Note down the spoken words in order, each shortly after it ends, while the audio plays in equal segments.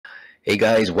Hey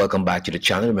guys, welcome back to the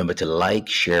channel. Remember to like,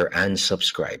 share, and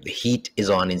subscribe. The heat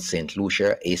is on in St.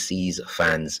 Lucia. AC's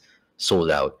fans sold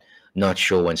out. Not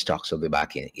sure when stocks will be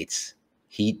back in. It's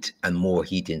heat and more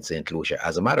heat in St. Lucia.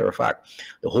 As a matter of fact,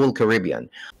 the whole Caribbean.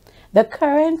 The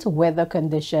current weather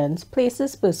conditions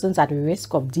places persons at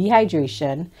risk of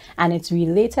dehydration and its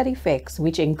related effects,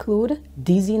 which include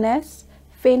dizziness,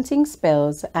 fainting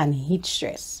spells, and heat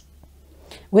stress.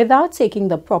 Without taking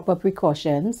the proper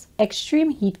precautions,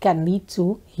 extreme heat can lead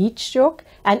to heat stroke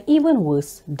and even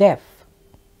worse, death.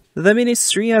 The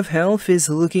Ministry of Health is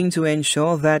looking to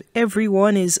ensure that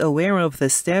everyone is aware of the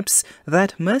steps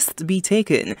that must be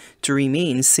taken to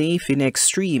remain safe in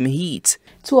extreme heat.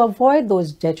 To avoid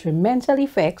those detrimental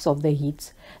effects of the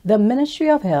heat, the Ministry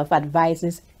of Health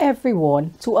advises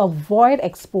everyone to avoid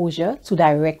exposure to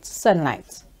direct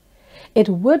sunlight. It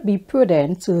would be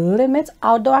prudent to limit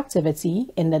outdoor activity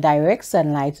in the direct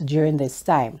sunlight during this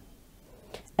time.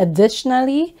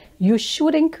 Additionally, you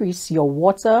should increase your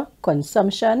water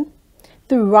consumption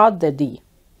throughout the day.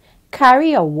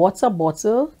 Carry a water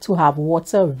bottle to have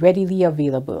water readily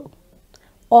available.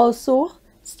 Also,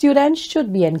 students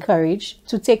should be encouraged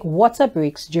to take water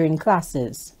breaks during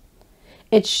classes.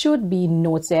 It should be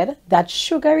noted that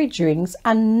sugary drinks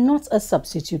are not a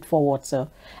substitute for water,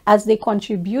 as they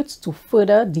contribute to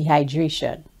further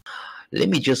dehydration. Let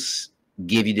me just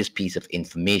give you this piece of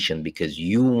information because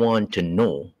you want to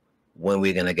know when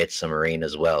we're going to get some rain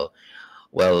as well.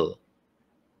 Well,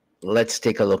 let's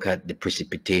take a look at the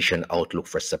precipitation outlook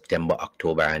for September,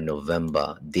 October, and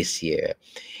November this year.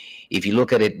 If you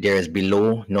look at it, there is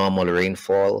below normal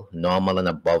rainfall, normal and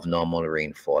above normal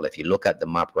rainfall. If you look at the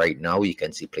map right now, you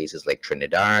can see places like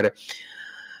Trinidad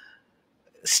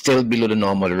still below the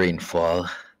normal rainfall.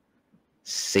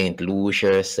 St.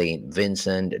 Lucia, St.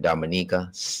 Vincent, Dominica,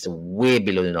 way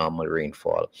below the normal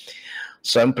rainfall.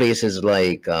 Some places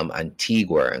like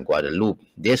Antigua and Guadeloupe,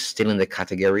 they're still in the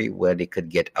category where they could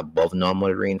get above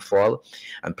normal rainfall,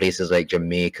 and places like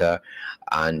Jamaica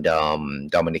and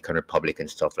Dominican Republic and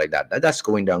stuff like that. That's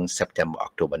going down September,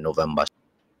 October, November.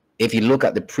 If you look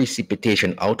at the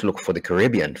precipitation outlook for the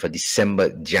Caribbean for December,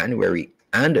 January,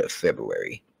 and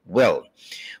February, well,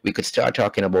 we could start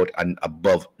talking about an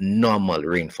above normal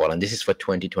rainfall, and this is for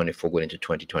 2024 going into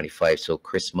 2025. So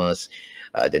Christmas,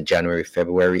 then January,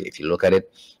 February. If you look at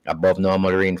it, above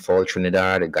normal rainfall,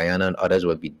 Trinidad, Guyana, and others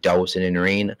will be dousing in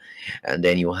rain, and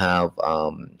then you have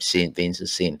St. Vincent,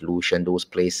 St. Lucia, and those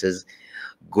places.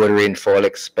 Good rainfall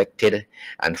expected,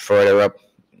 and further up,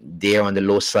 there on the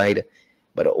low side.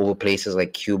 But over places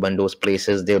like Cuba and those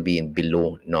places, they'll be in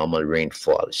below normal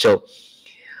rainfall. So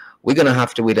we're going to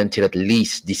have to wait until at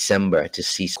least December to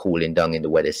see cooling down in the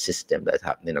weather system that's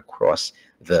happening across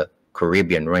the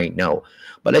Caribbean right now.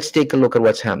 But let's take a look at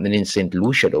what's happening in St.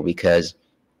 Lucia, though, because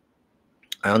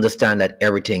I understand that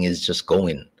everything is just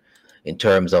going in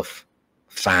terms of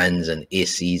fans and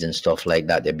ACs and stuff like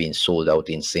that. They're being sold out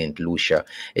in St. Lucia.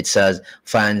 It says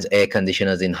fans, air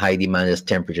conditioners in high demand as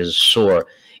temperatures soar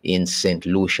in St.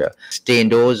 Lucia. Stay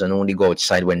indoors and only go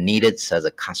outside when needed, says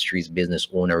a Castries business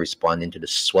owner responding to the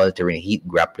sweltering heat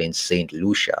grappling St.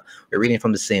 Lucia. We're reading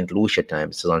from the St. Lucia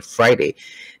Times. It says on Friday,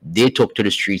 they took to the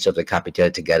streets of the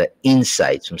capital to gather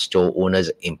insights from store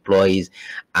owners, employees,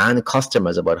 and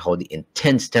customers about how the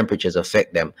intense temperatures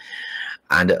affect them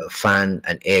and fan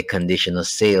and air conditioner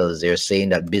sales. They're saying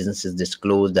that businesses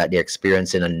disclose that they're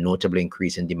experiencing a notable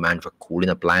increase in demand for cooling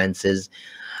appliances.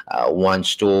 One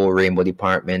store, Rainbow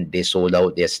Department, they sold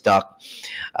out their stock.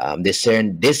 They're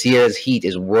saying this year's heat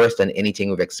is worse than anything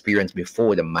we've experienced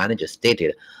before, the manager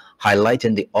stated,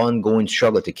 highlighting the ongoing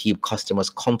struggle to keep customers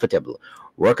comfortable.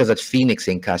 Workers at Phoenix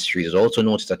in Castries also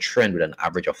noticed a trend with an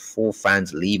average of 4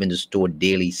 fans leaving the store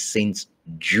daily since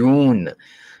June.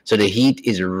 So the heat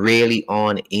is really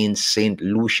on in St.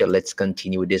 Lucia. Let's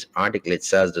continue with this article. It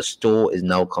says the store is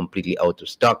now completely out of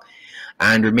stock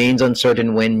and remains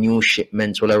uncertain when new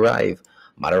shipments will arrive.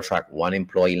 Matter of fact, one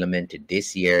employee lamented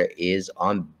this year is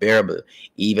unbearable.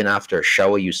 Even after a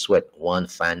shower you sweat, one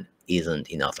fan isn't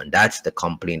enough. And that's the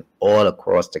complaint all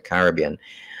across the Caribbean.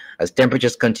 As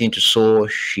temperatures continue to soar,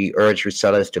 she urged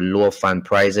resellers to lower fan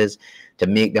prices to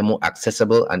make them more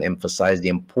accessible and emphasize the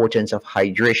importance of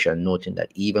hydration, noting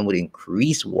that even with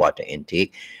increased water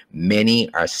intake,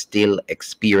 many are still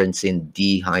experiencing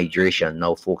dehydration.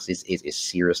 Now, folks, this is a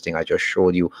serious thing. I just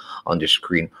showed you on the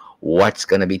screen what's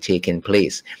going to be taking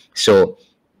place. So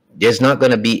there's not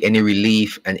going to be any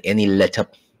relief and any let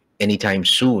up anytime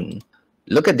soon.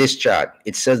 Look at this chart.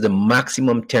 It says the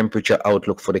maximum temperature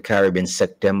outlook for the Caribbean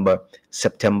September,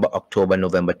 October,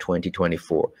 November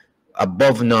 2024.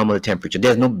 Above normal temperature.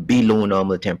 There's no below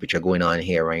normal temperature going on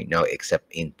here right now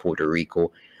except in Puerto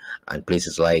Rico and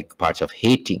places like parts of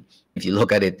Haiti. If you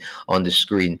look at it on the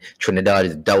screen, Trinidad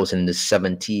is dousing in the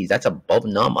 70s. That's above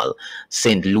normal.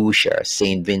 St. Lucia,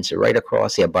 St. Vincent, right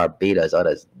across here, Barbados,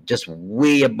 others just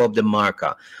way above the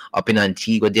marker. Up in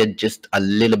Antigua, they're just a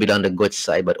little bit on the good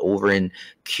side, but over in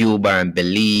Cuba and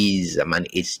Belize, man,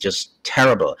 it's just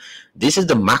terrible. This is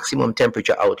the maximum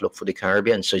temperature outlook for the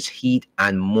Caribbean. So it's heat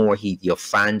and more heat. Your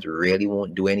fans really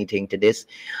won't do anything to this.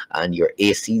 And your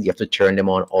AC, you have to turn them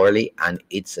on early. And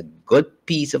it's a good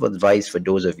piece of advice for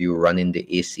those of you running the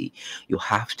AC. You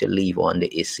have to leave on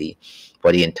the AC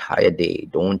for the entire day.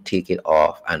 Don't take it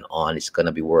off and on. It's going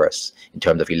to be worse in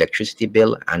terms of electricity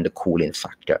bill and the cooling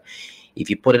factor. If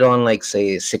you put it on, like,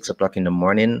 say, 6 o'clock in the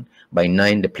morning, by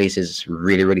 9, the place is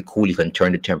really, really cool. You can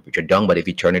turn the temperature down. But if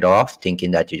you turn it off,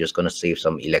 thinking that you're just going to save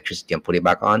some electricity and put it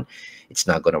back on, it's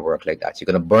not going to work like that. You're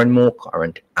going to burn more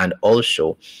current. And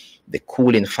also, the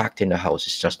cooling factor in the house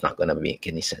is just not going to make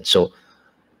any sense. So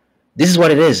this is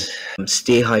what it is.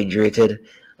 Stay hydrated.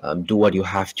 Do what you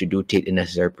have to do. Take the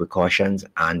necessary precautions.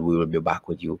 And we will be back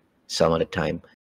with you some other time.